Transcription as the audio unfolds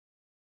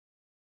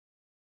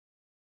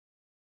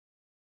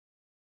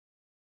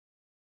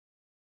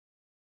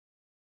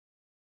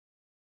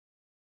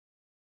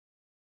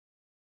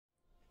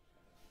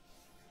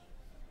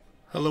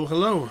Hello,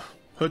 hello.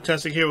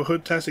 HoodTastic here with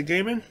HoodTastic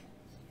Gaming.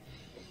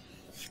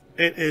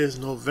 It is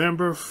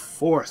November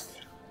 4th.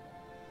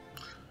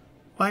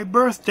 My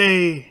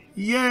birthday!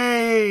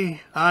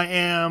 Yay! I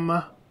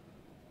am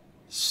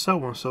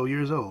so-and-so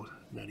years old.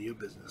 None of your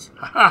business.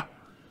 Haha!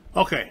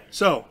 Okay,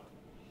 so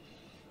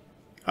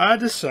I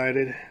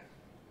decided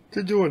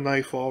to do a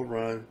Nightfall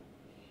run.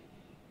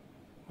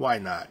 Why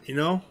not, you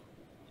know?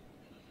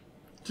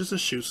 Just to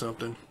shoot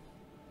something.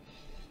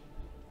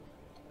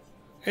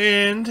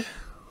 And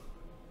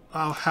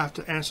I'll have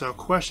to answer a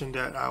question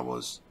that I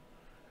was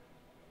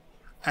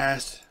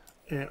asked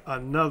in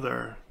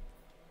another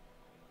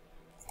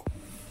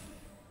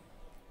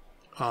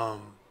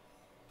well,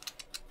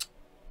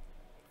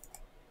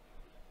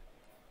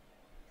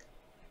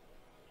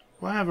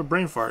 I have a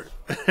brain fart.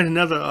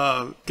 Another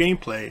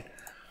gameplay,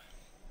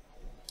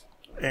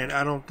 and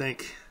I don't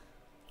think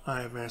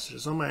I have answered it,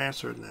 so I'm gonna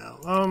answer it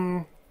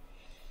now.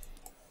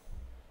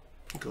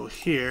 Go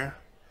here.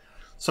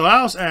 So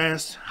I was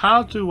asked,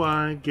 how do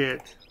I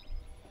get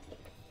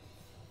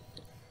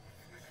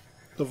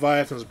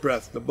Leviathan's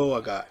Breath, the bow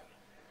I got?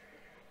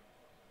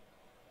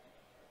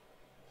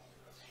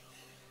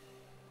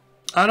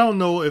 I don't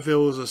know if it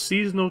was a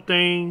seasonal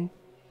thing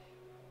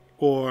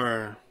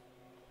or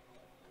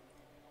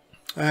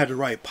I had the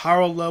right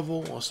power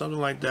level or something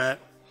like that,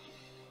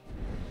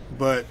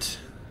 but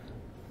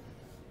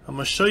I'm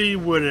going to show you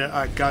where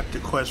I got the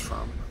quest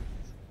from.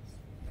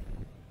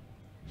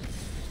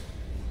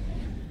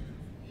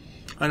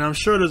 And I'm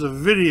sure there's a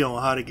video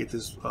on how to get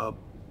this,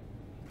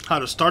 how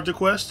to start the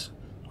quest.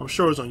 I'm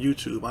sure it's on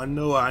YouTube. I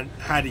know I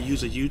had to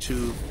use a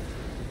YouTube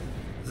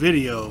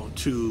video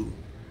to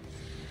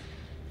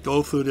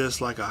go through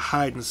this like a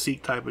hide and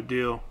seek type of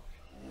deal.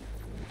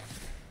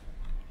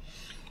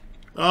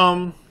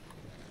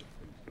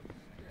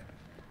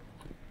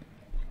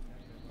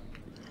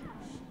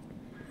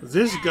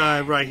 This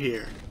guy right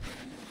here.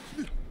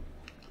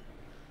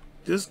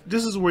 This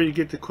is where you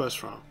get the quest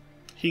from.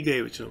 He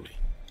gave it to me.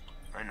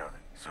 I know that.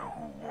 So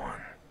who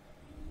won?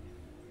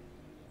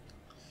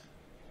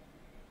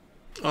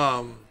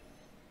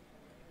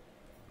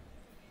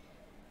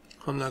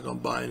 I'm not gonna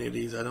buy any of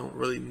these. I don't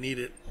really need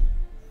it.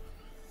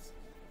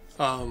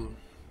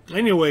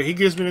 Anyway, he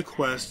gives me the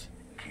quest.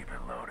 Keep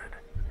it loaded.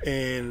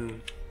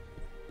 And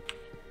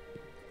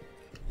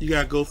you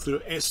gotta go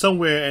through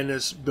somewhere in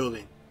this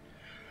building.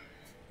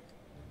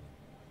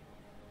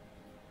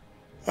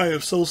 I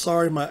am so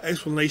sorry, my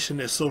explanation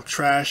is so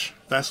trash.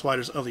 That's why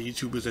there's other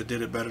YouTubers that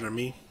did it better than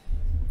me.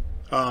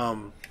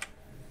 But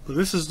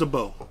this is the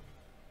bow.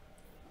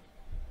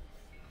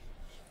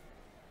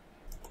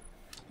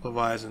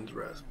 Leviathan's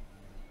Breath.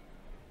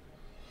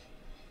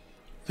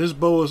 This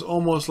bow is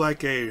almost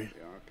like a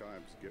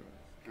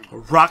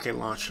rocket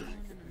launcher.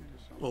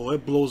 Oh,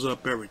 it blows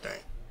up everything.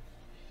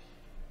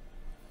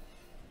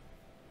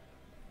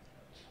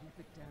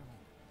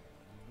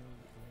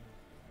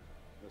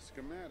 The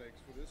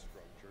schematics for this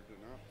structure do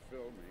not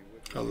fill me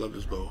with. I love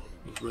this bow.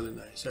 It's really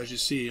nice. As you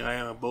see, I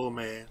am a bow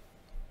man.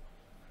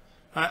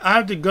 I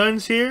have the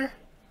guns here.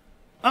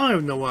 I don't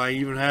even know why I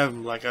even have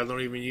them. Like, I don't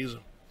even use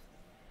them.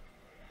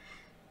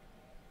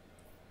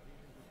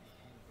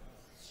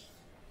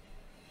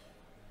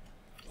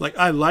 Like,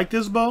 I like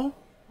this bow.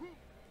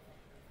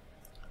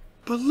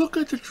 But look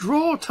at the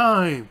draw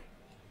time.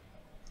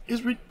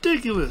 It's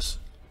ridiculous.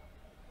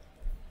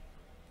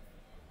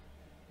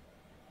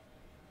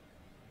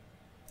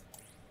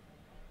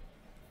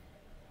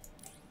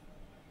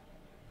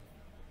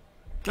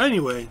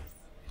 Anyway,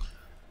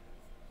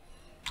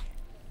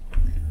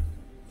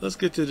 let's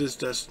get to this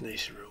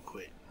destination real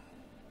quick.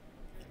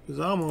 Because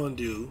I'm going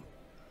to do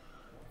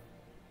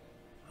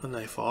a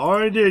Nightfall. I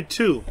already did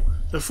two.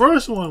 The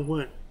first one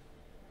went,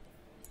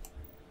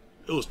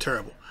 it was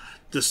terrible.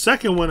 The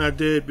second one I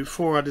did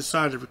before I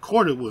decided to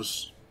record it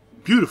was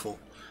beautiful.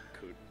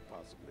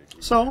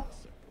 So,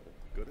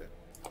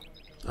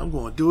 I'm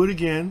going to do it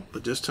again,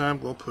 but this time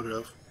I'm going to put it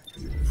up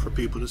for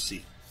people to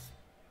see.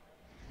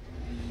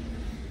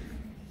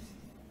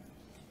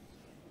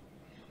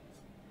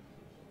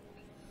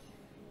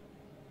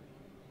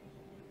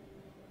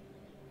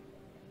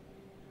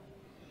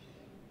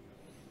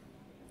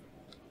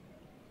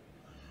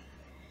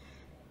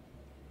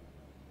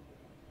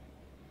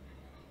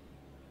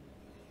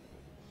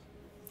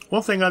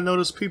 One thing I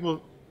noticed,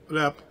 people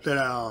that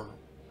I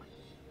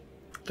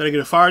get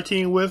a fire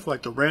team with,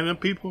 like the random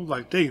people,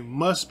 like they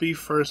must be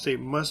first. They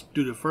must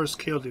do the first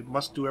kill. They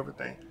must do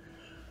everything.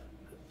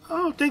 I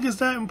don't think it's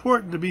that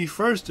important to be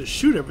first to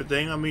shoot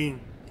everything. I mean,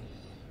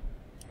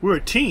 we're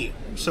a team,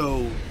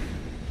 so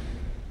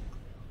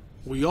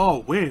we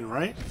all win,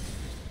 right?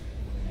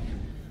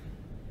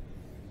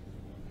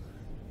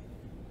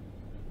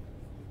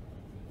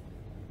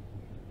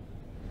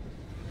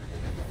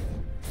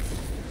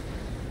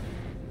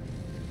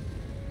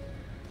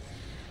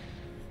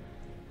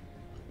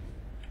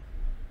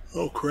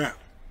 Oh crap.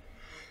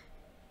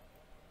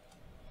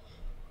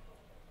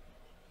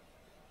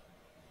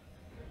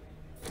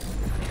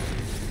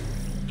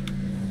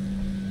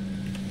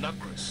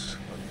 Nacris,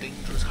 a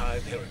dangerous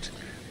hive heretic.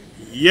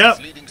 Yep.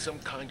 He's leading some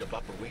kind of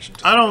operation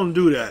to I don't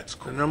do that, That's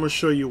cool. and I'm gonna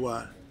show you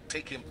why.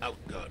 Take him out,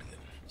 Guardian.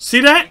 See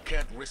We that?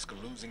 can't risk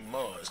losing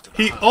Mars to the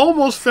He Hive.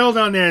 almost fell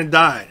down there and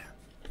died.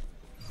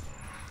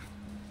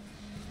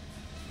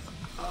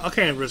 I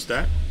can't risk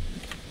that.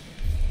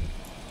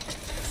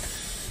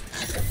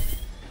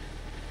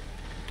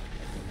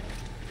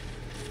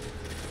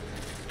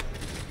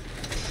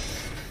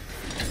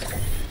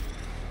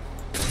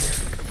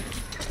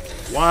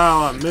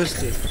 Wow, I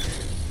missed it.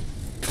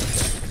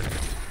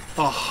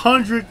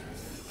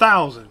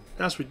 100,000.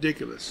 That's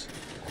ridiculous.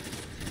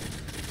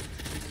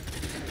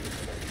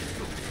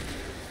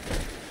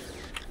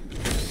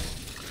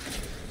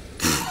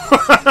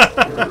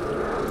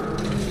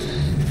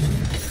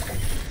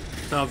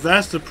 Now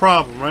that's the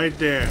problem right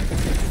there.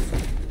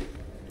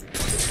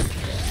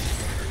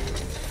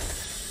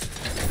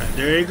 And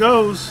there he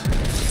goes.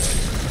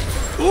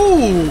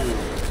 Ooh.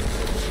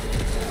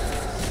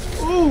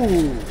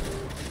 Ooh.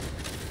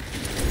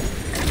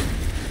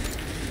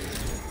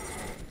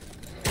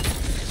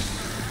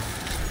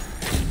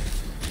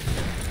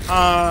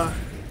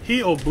 He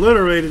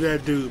obliterated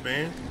that dude,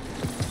 man.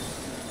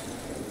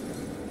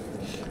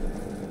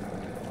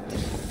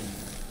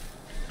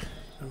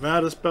 If I had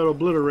to spell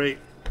obliterate,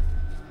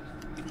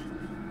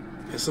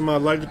 and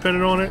somebody like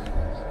depending on it,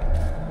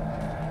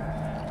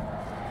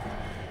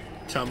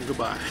 tell them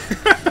goodbye.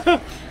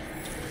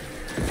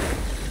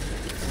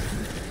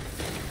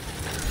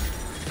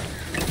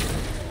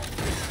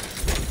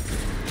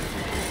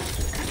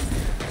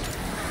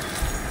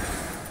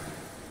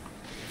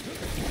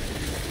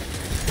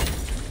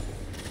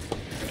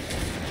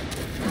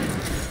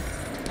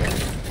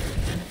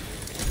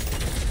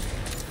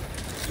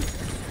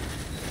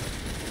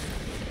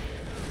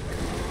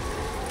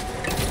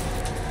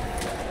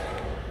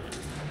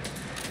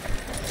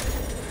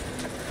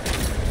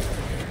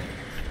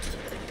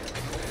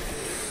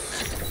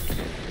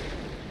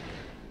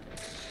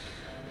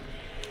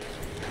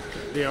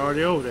 They're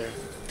already over there.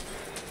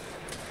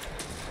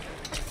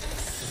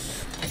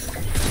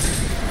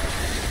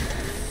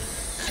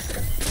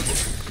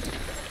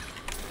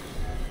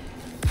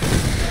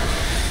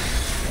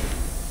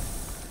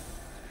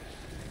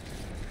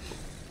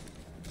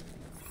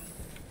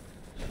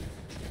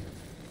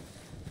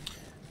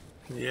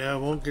 Yeah, I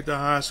won't get the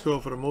high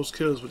score for the most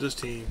kills with this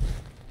team.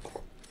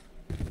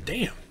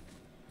 Damn.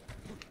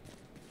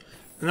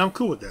 And I'm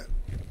cool with that.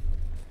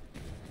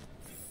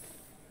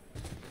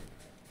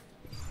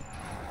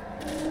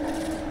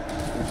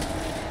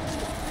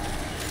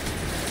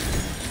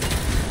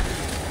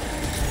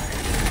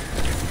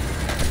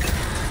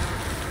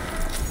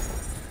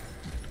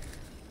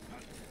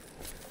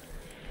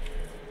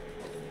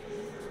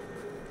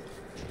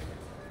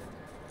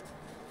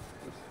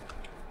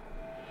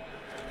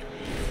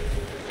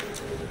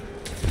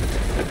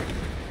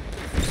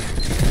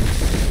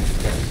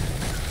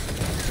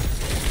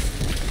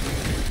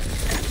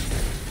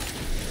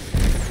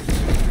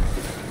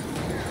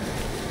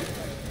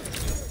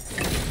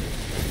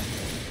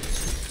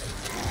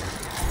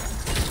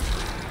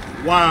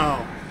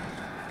 Wow.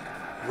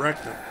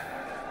 Wrecked him.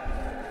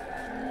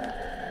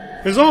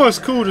 It's always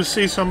cool to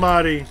see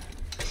somebody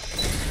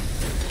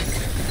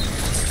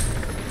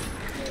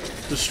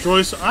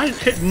destroy. I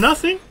hit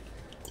nothing?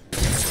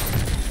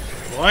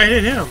 Well, I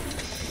hit him.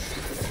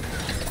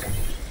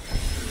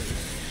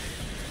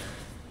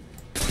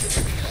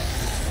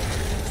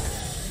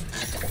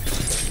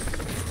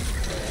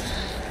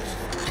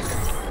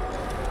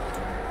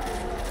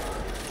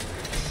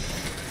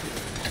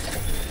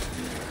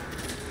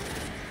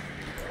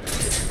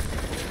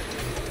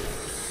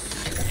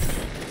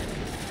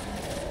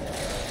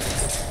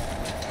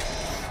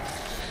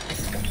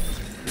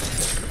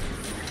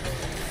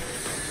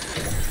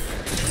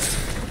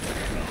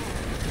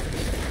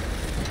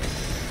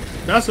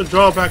 That's a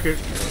drawback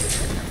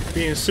of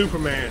being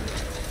Superman.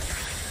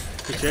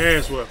 Get your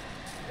ass whipped.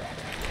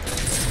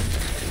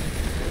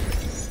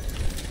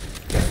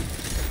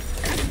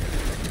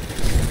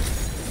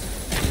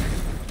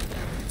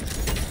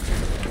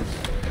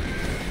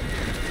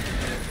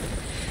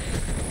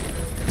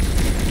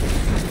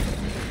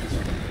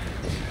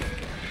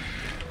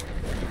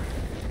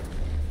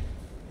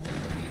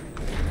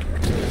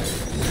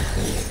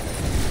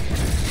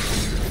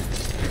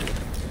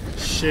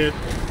 Shit.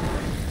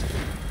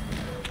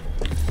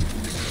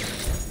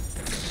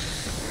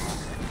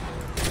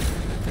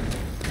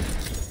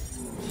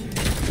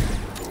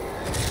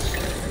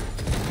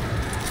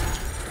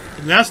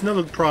 And that's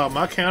another problem.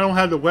 I don't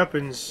have the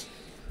weapons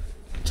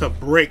to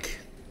break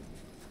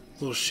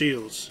those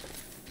shields.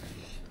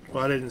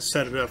 Well, I didn't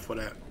set it up for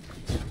that.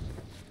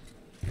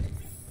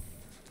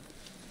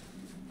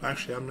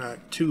 Actually, I'm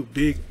not too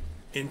big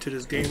into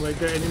this game like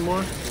that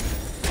anymore.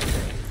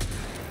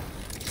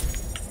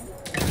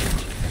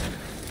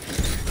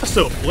 I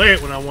still play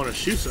it when I want to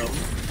shoot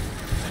something.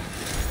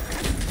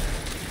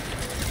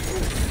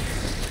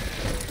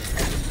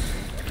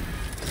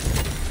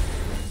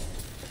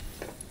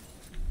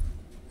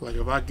 Like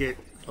if I get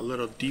a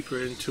little deeper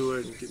into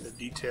it and get the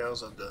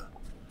details of the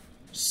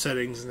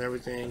settings and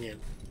everything, and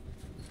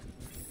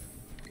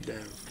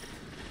Damn.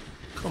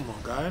 Come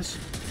on, guys.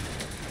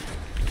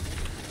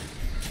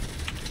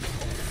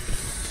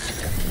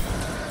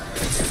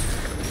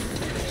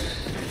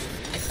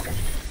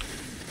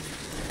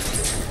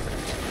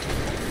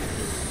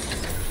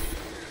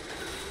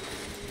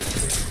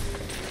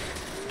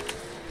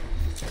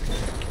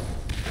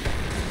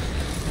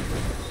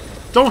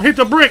 Don't hit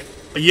the brick!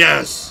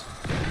 Yes!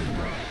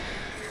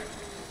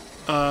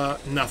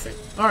 Nothing.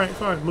 Alright,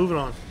 fine. Moving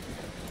on.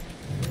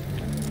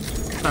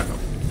 Back up.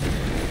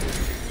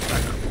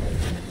 Back up.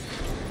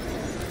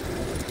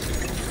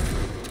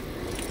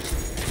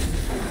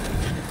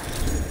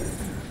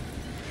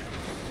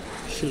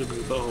 Should have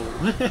been bold.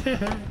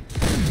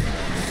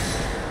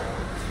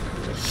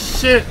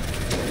 Shit!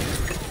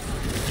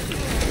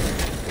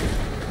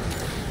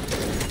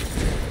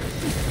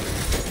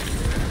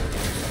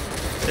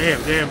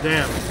 Damn, damn,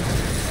 damn.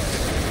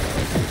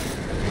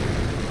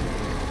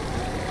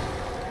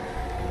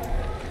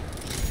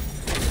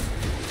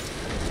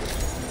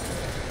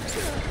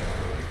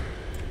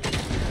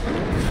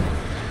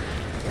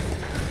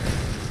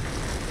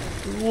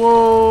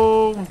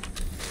 Whoa!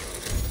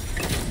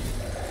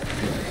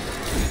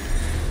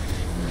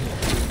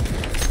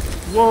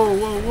 Whoa,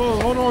 whoa, whoa,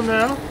 hold on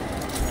now.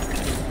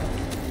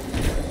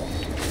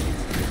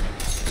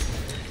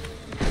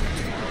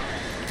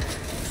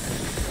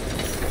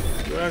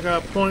 I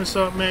gotta point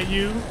something at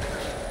you.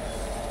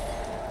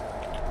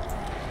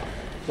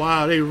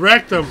 Wow, they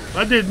wrecked them.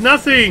 I did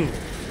nothing.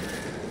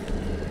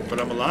 But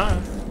I'm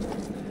alive.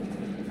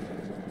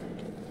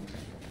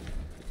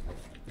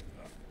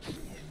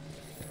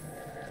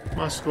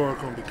 My score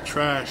gonna be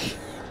trash.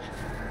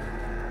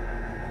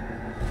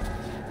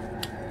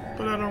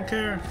 But I don't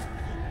care.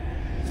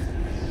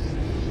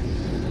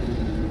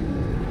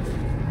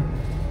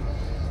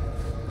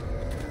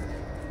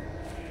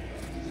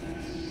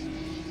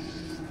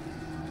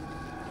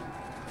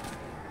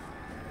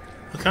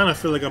 I kind of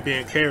feel like I'm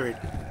being carried.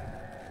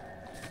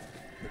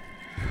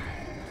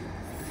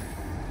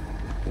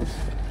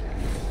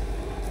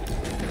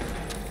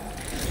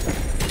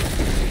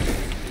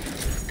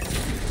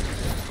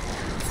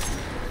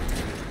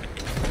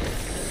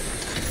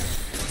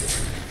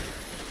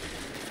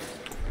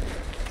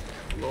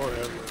 Lord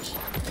have mercy.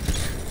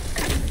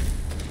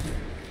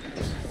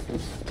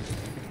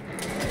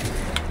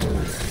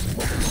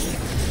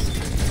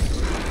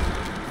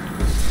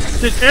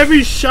 Did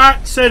every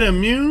shot set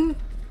immune?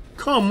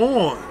 Come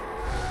on. I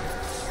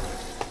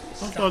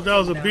thought that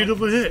was a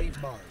beautiful hit.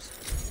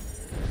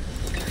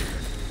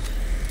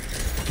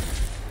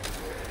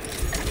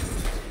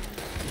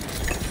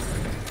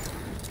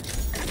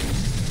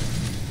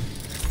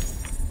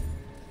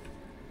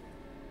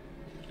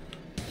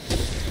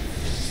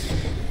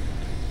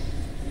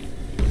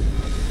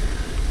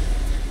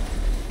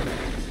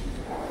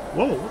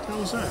 Whoa, what the hell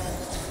was that?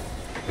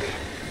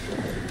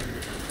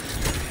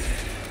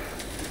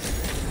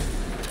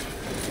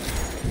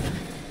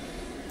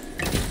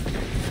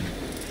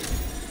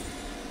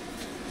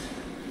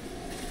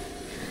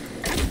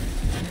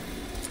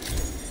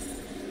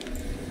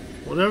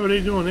 Whatever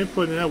they're doing, they're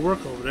putting that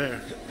work over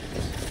there.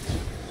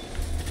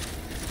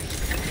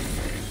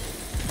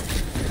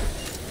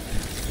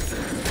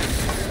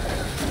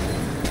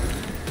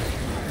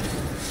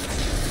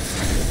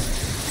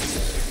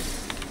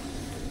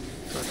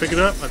 Did I pick it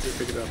up? I did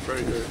pick it up.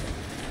 Very good.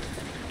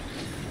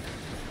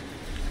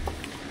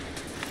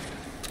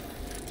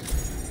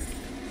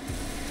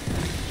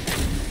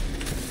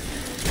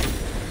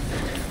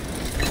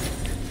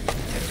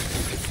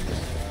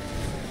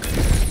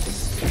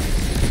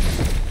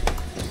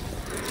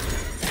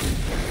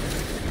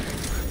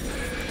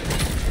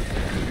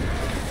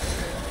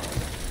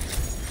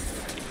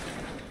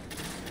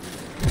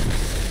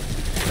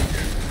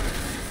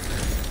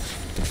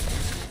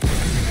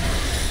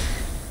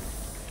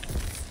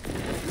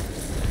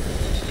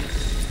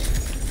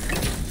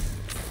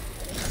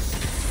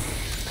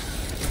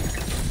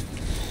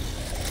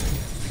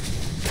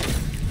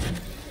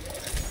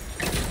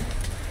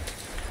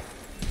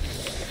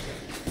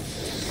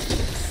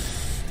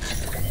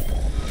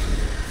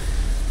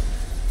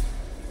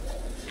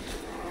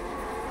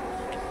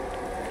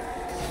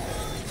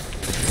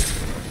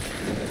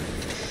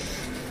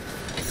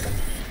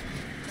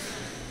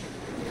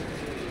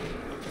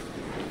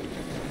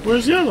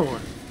 Where's the other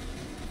one?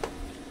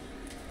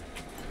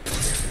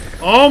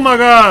 Oh my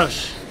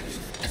gosh!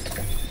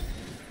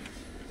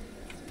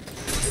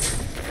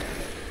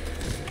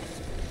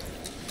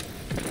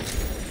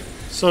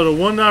 So the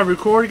one that I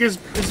recorded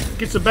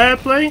gets a bad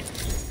play?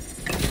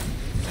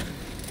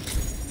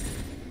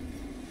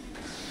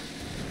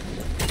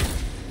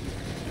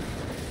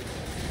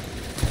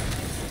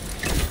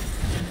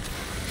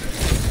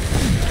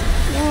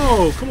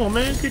 Whoa, come on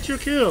man, get your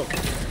kill.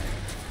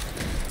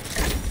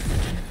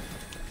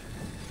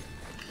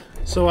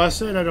 So I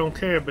said I don't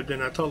care, but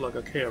then I talk like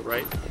I care,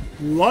 right?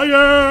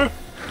 Liar!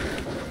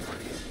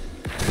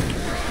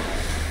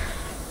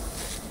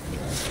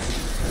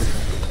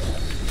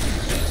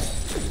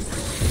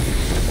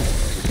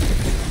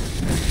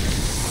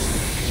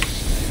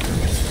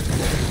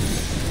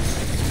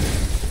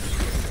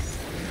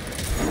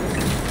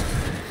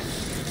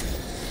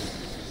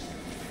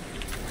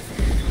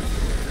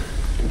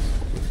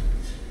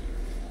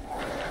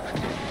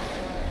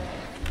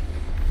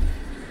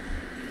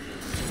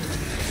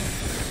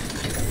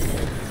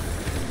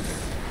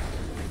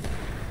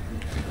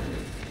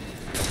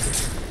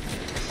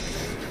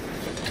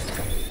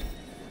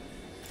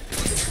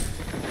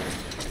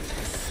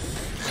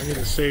 I need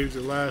to save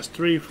the last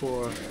 3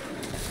 for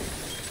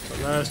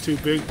the last 2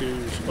 big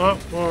dudes. Oh,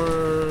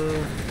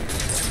 or...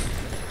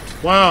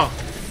 Wow!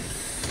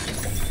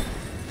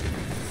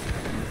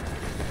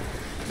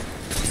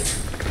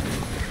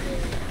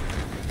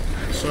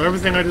 So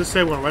everything I just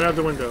said went right out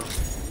the window.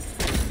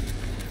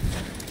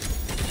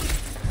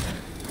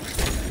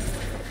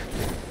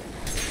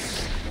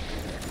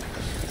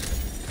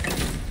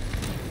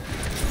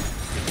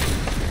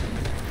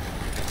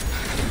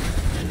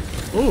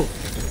 Ooh!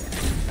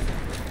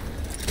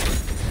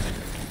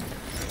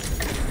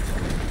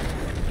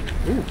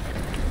 Ooh!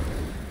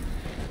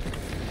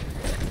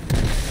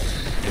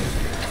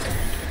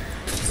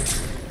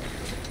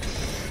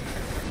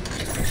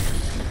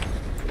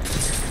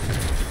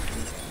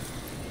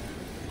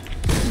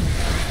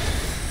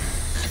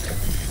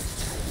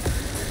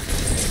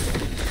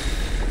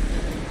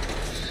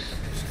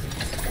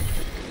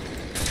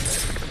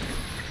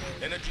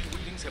 Energy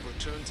readings have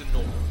returned to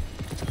normal.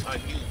 I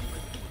knew you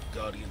could do it,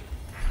 Guardian.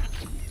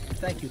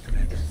 Thank you,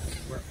 Commander.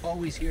 We're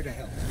always here to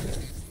help.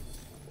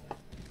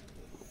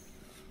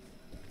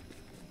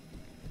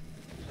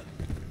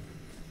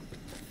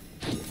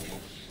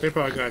 They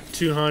probably got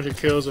 200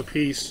 kills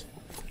apiece,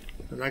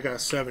 and I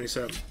got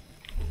 77.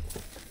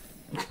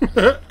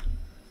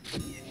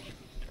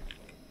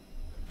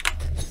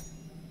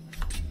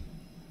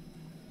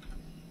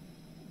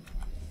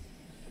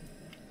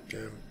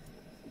 Damn.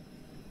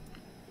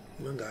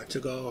 One guy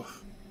took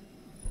off.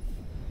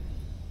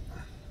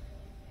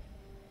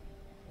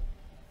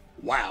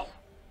 Wow.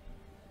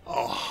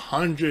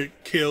 100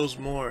 kills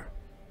more.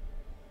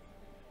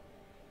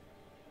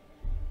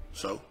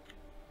 So.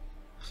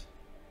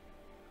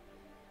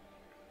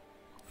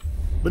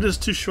 But it's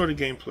too short a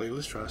gameplay.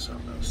 Let's try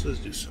something else. Let's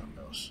do something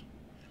else.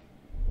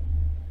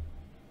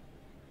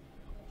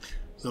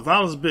 The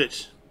Violence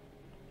Bitch.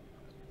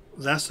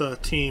 That's a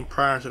team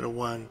prior to the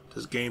one,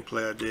 this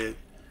gameplay I did.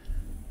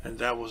 And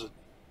that was a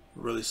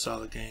really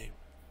solid game.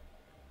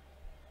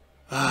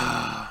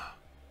 I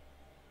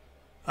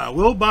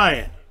will buy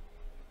it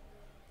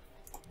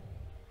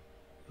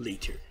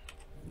later.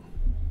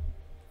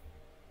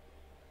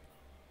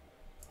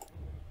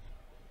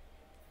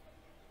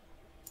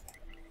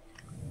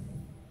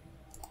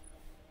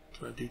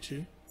 Can I do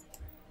 2?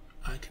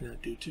 I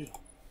cannot do 2.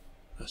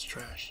 That's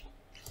trash.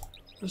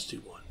 Let's do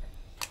 1.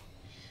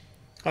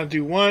 I'll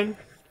do 1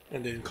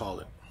 and then call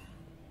it.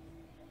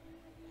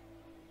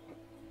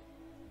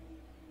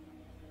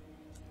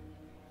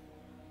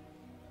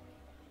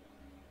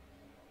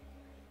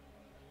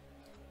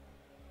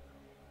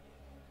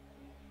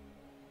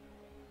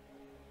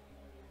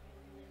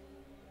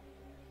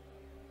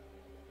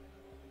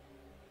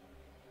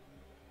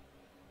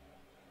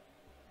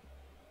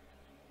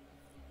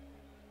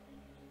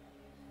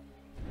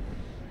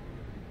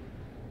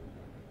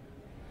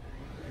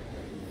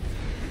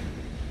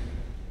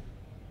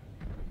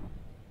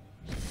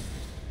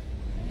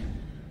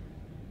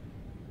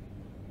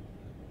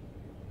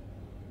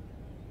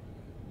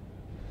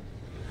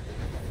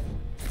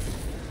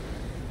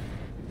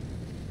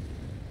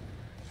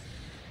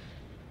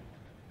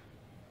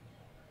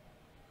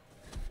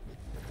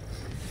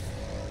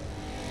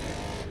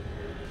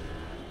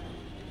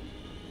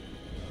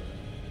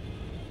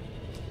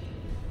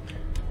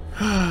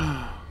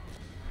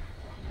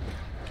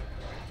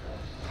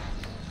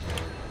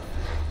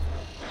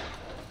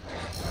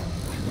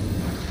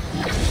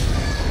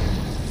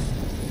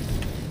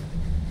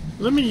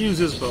 Let me use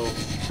this bow.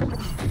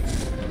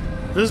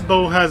 This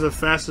bow has the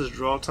fastest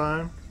draw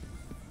time,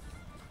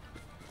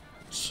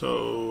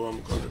 so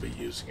I'm going to be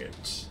using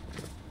it.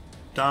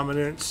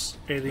 Dominance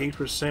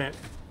 88%.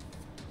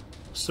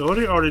 So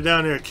they're already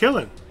down there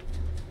killing.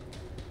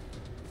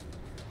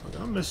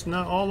 I'm missing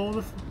out all on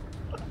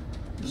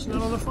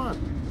the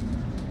fun.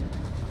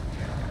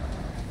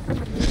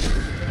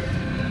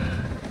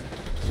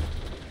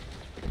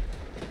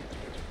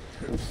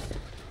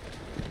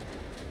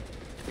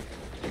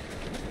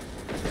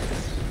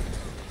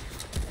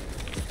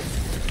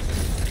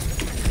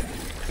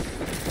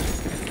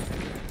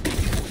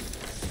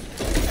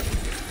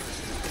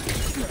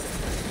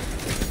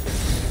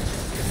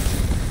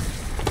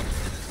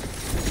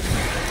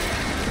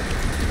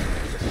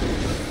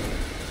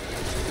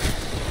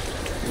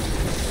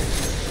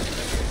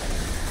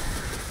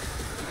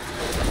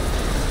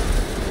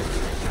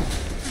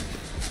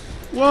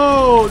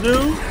 Whoa,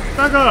 dude!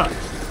 Back up!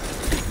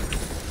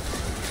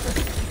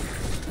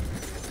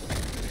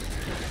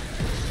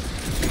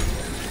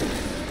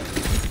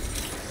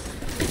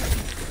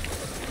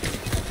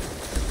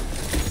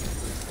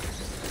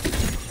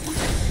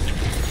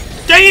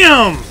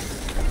 Damn!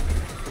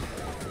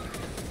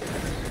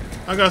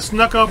 I got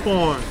snuck up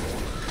on.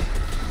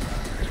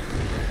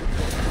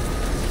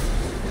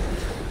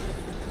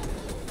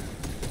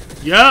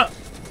 Yep.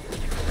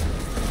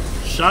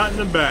 Shot in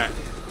the back.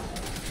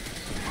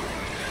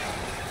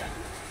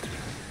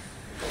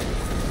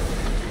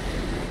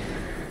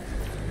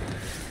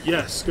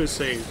 Yes, good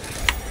save.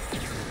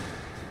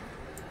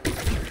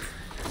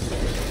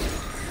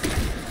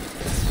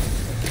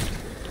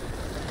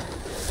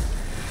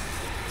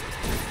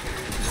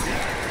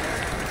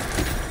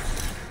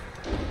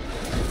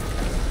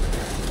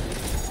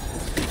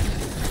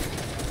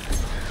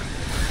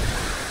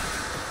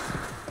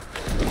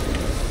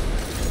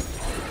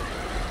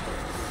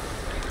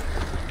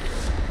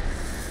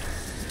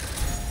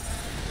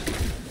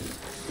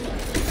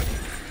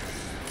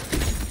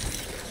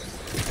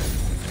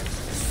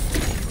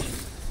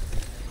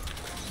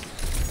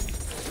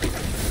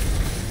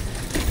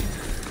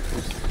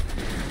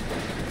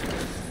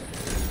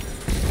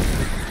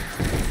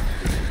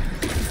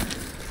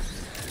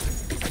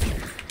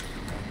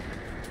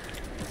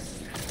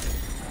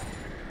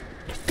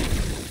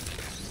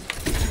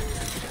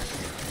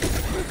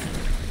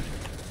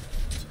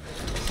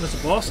 Is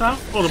the boss out?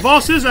 Oh, the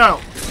boss is out!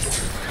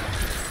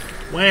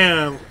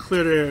 Wham!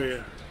 Clear the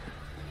area.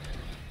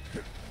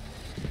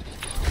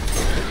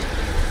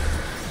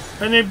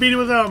 And they beat it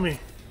without me.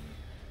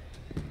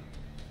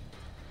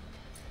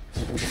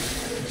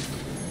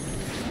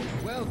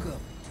 Welcome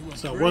to a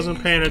So I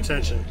wasn't paying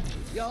attention.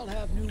 Y'all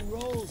have new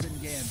roles in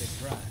Gambit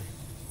Prime.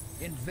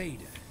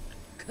 Invader,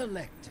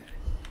 Collector,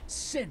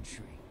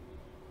 Sentry,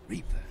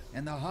 Reaper.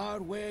 And the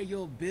hardware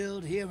you'll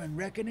build here in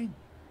Reckoning,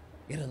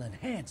 it'll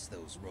enhance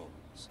those roles.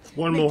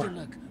 One Make more. you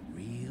look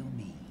real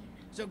mean.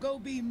 So go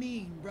be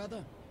mean,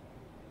 brother.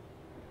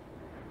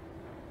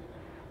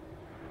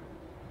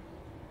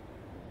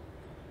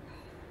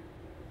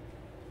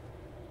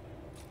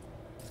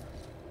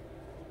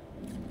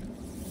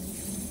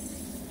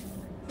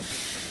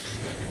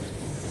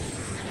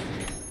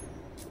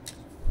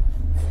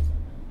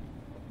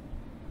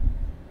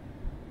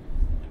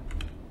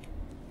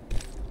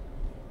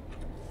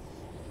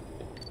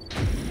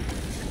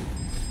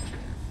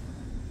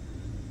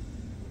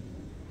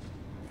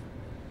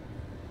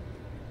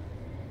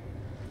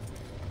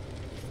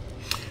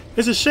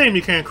 It's a shame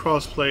you can't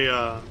cross-play,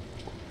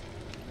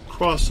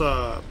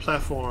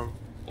 platform.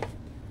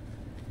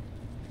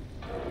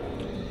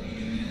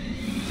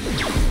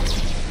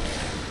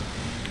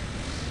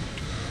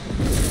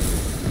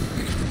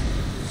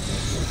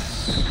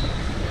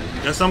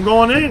 Guess I'm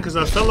going in because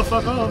I fell the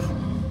fuck off.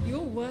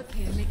 Your work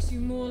here makes you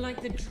more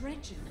like the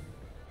Dredger.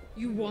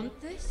 You want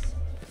this?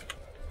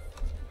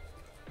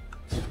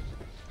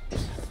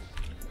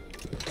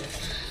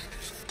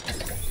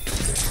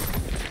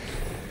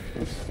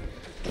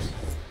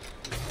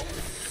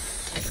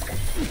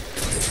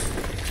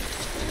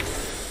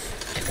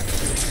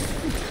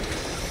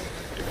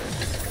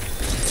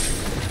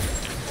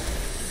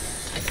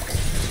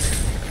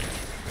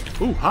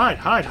 Ooh, hide,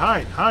 hide,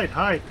 hide, hide,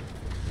 hide.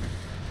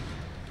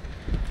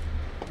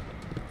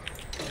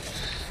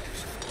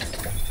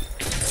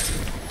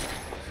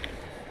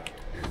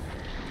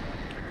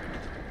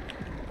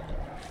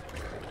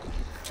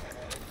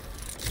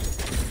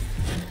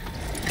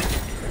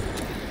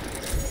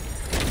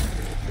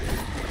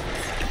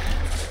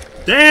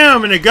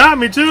 Damn, and it got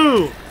me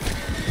too.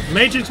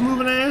 Matrix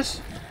moving ass.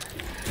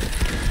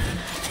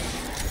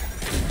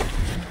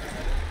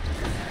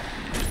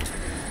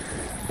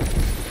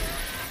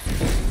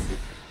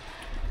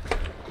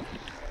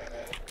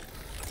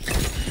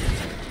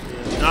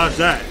 Dodge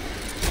that.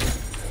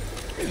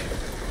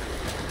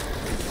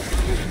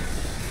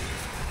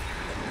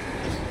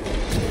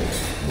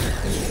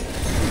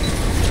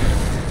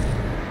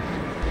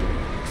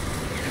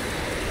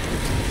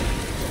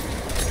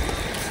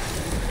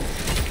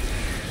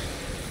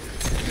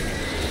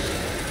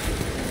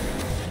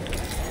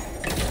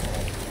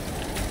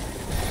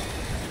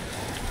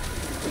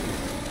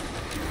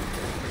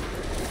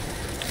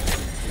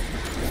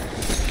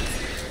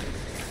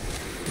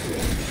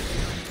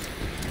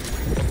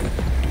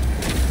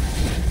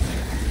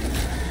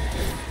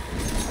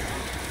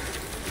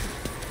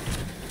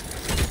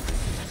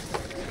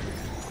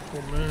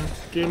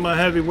 Get my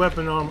heavy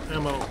weapon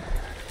ammo.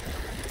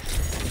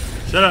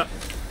 Shut up.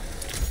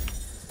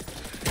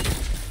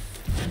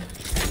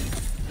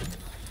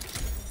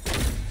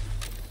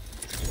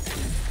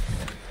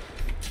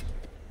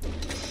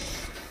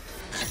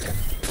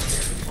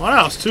 Oh,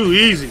 that was too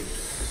easy.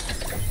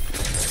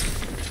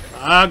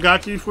 I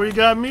got you before you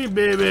got me,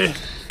 baby.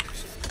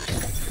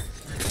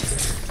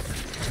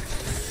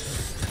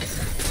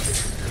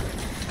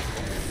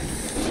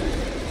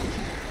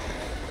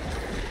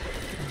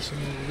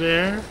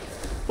 There.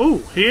 Ooh,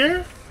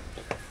 here?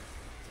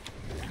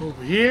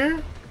 Over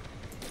here?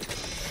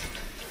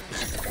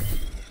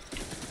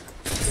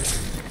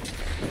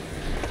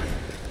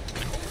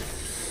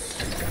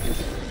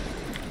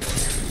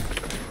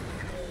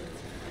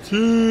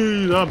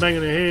 Jeez, I'm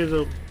banging their heads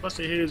up. Bust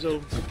their heads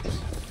up.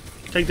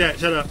 Take that,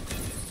 shut up.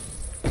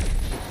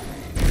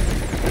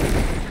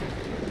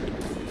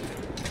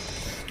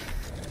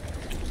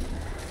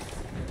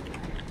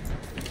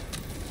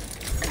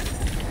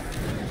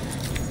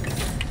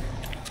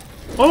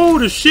 Oh,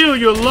 the shield,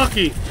 you're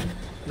lucky.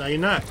 No, you're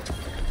not.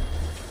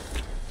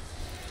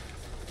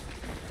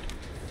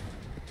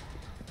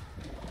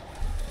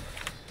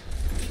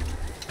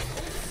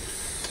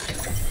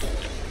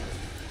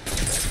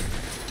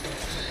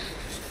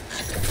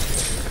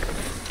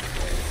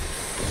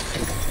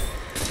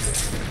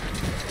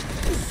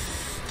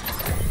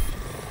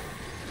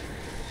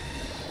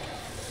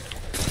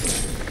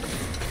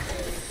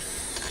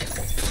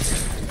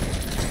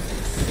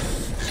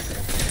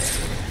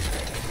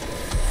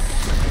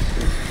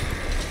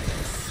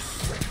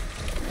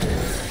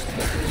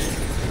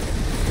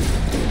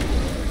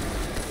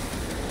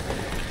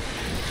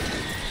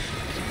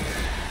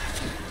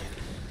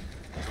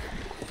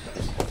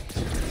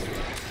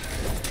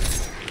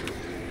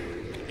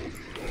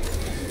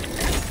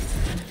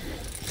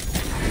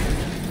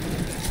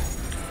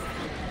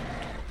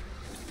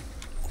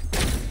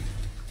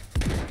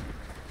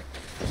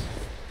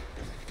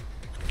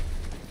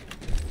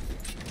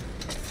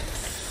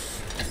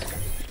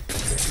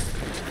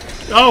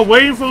 Oh,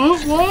 waiting for who?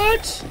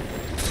 What?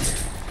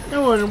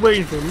 That wasn't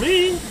waiting for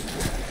me.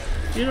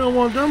 You don't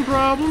want them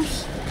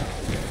problems.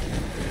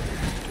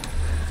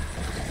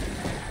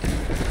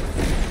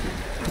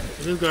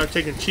 This guy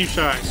taking cheap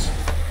shots.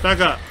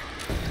 Back up.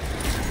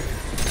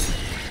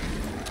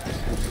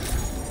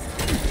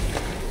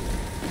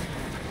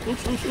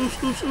 Oops, oops,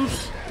 oops, oops,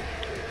 oops.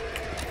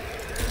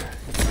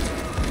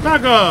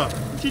 Back up.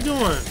 What you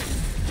doing?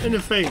 In the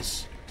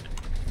face.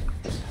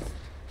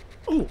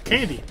 Ooh,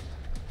 candy.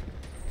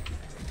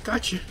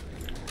 Gotcha.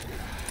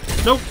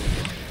 Nope.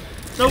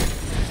 Nope.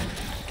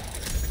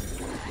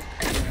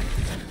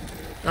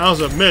 That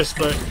was a miss,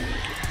 but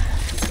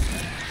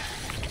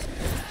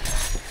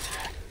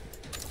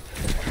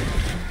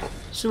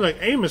seems like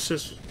aim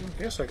assist.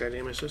 I guess I got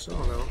aim assist. I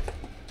don't know.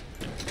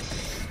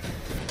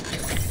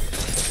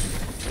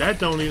 That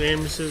don't need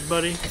aim assist,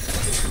 buddy.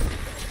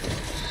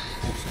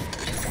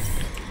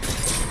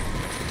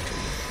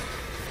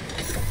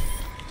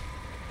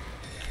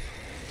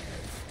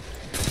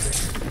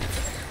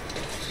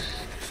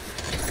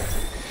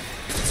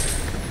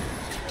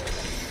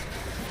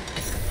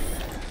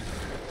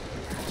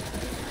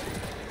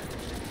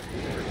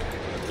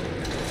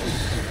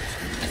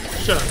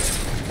 Shut up.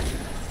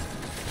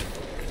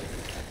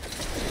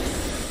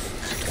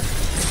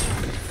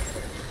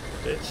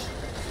 Bitch.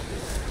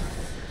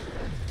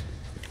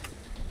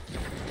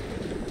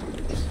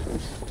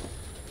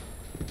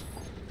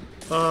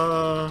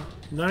 Uh,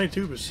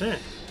 92%.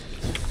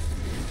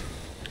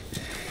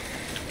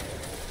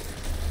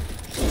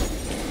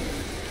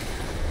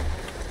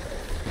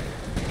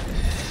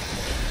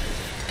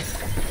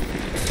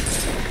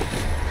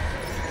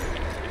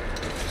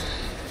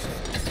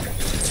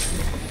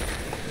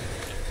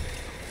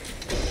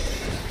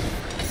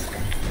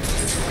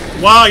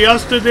 Wow, y'all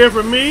stood there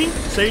for me?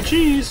 Say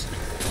cheese.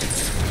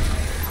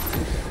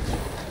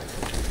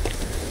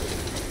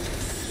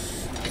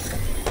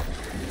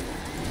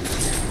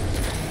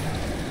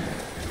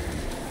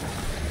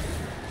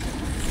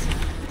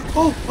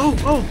 Oh, oh,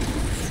 oh.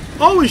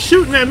 Oh, he's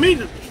shooting at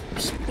me.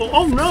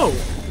 Oh, no.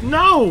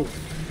 No.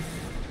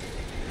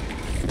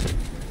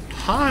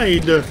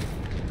 Hide.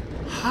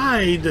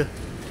 Hide.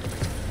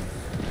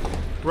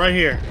 Right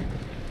here.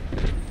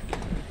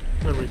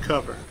 And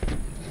recover.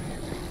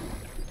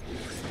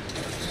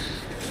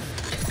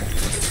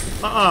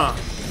 Uh-uh.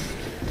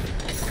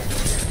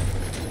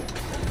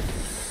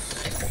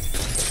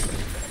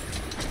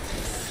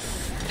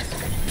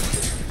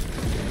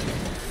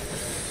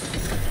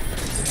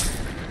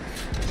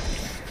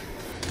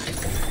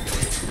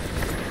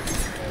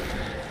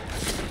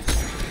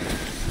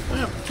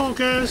 Punk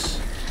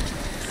ass.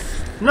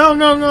 No,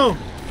 no, no.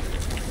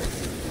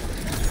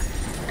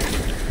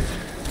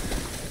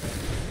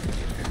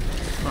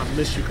 I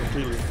missed you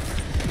completely.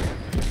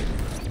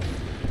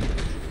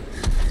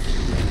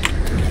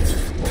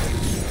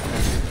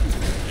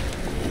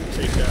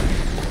 Take that.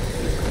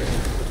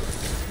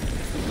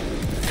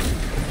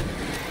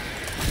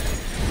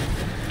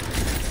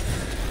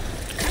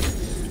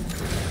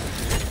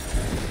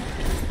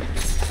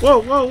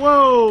 Whoa, whoa,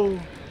 whoa!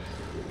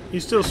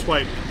 He's still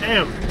swiping.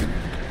 Damn.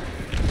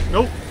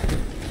 Nope.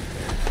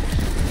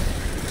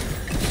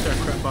 Get that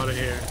crap out of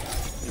here.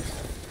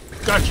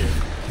 Gotcha.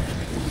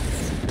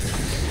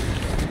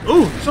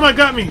 Ooh, somebody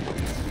got me.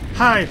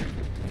 Hide.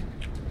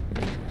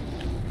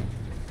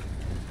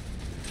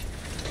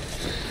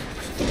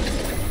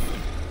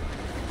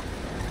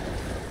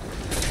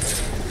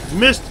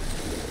 Missed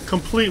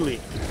completely.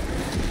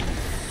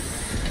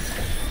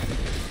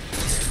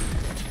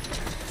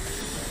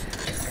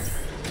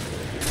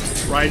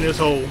 Right in his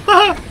hole.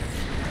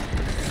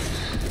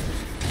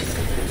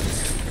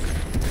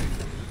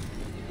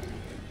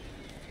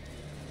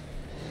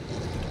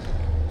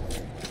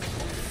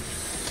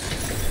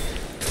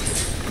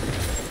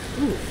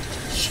 Ooh,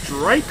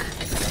 strike.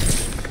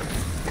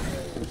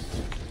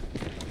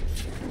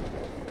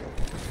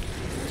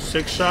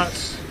 Six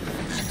shots.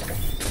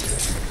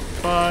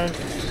 5,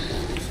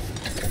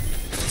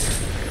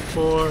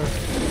 4,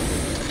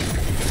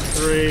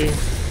 3.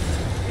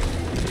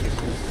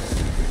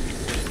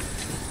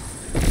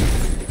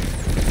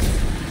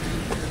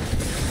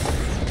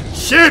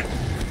 Shit!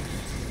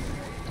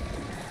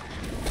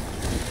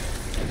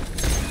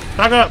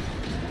 Back up.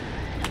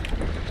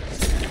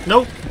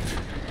 Nope.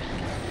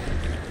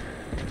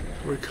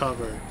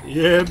 Recover.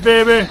 Yeah,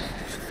 baby.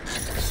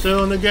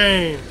 Still in the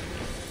game.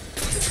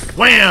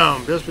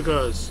 Wham! Just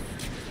because.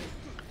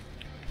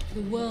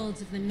 The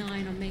worlds of the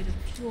Nine are made of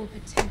pure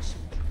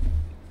potential.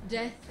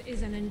 Death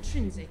is an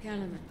intrinsic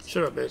element.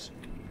 Shut up, bitch.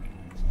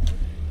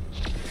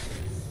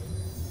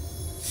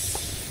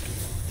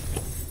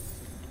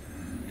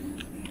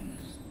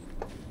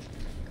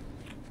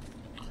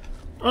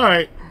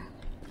 Alright.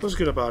 Let's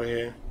get up out of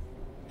here.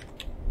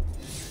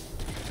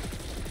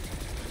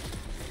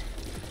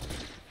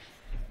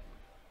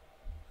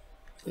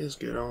 Let's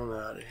get on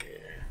out of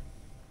here.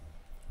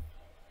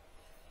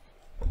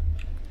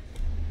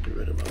 Get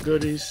rid of my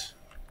goodies,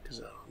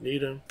 because I don't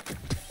need them.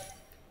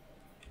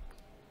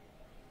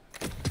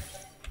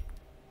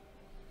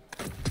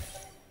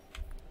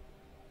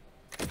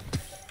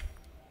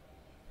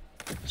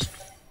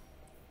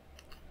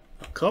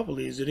 A couple of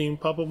these didn't even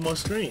pop up on my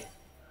screen.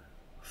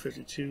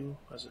 52.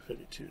 That's a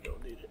 52.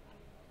 Don't need it.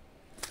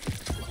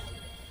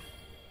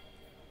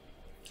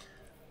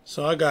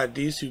 So I got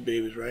these two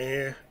babies right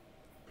here.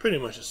 Pretty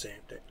much the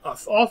same thing.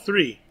 All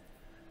three.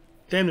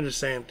 Damn near the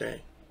same thing.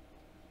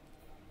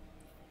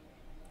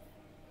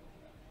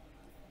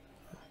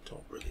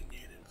 Don't really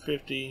need it.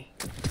 50.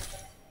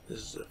 This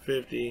is a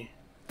 50.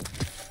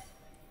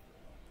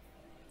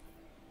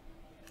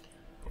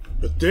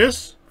 But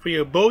this, for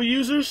your bow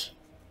users,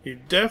 you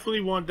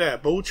definitely want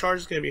that. Bow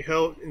charges can be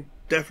held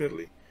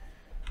indefinitely.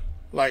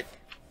 Like,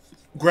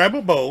 grab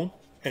a bow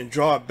and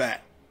draw it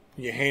back.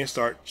 When your hands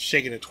start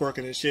shaking and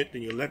twerking and shit,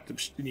 then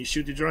you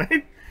shoot the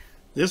joint.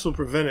 This will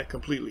prevent it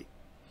completely.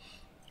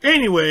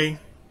 Anyway,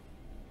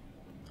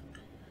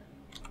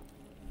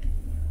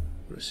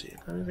 let's see.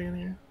 Got anything in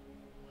here?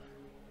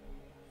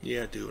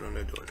 Yeah, dude, I'm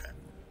not doing that.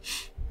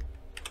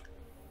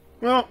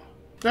 Well,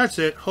 that's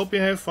it. Hope you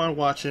had fun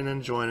watching and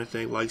enjoying the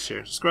thing. Like, share,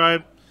 and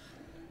subscribe.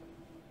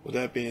 With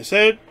that being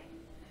said,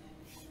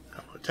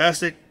 I'm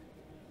HoodTastic.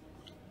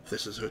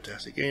 This is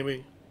HoodTastic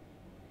Gaming.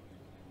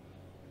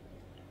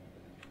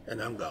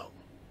 And I'm gone.